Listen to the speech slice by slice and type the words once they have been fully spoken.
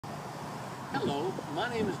Hello, my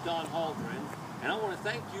name is Don Hallgren, and I want to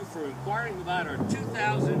thank you for inquiring about our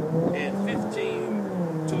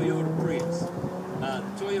 2015 Toyota Prius. The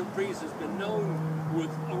Toyota Prius has been known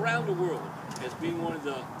around the world as being one of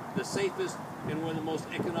the safest and one of the most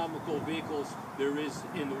economical vehicles there is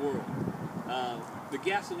in the world. The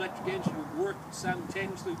gas and electric engine work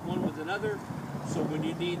simultaneously one with another, so when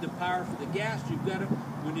you need the power for the gas, you've got it.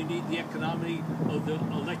 When you need the economy of the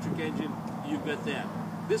electric engine, you've got that.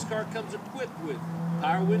 This car comes equipped with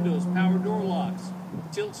power windows, power door locks,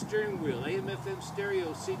 tilt steering wheel, AM/FM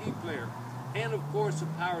stereo, CD player, and of course a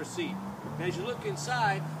power seat. And as you look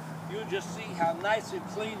inside, you'll just see how nice and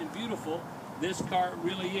clean and beautiful this car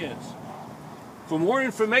really is. For more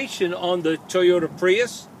information on the Toyota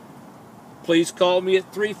Prius, please call me at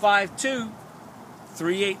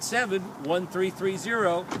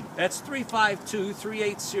 352-387-1330. That's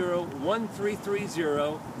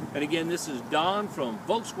 352-380-1330. And again, this is Don from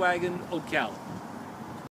Volkswagen Ocala.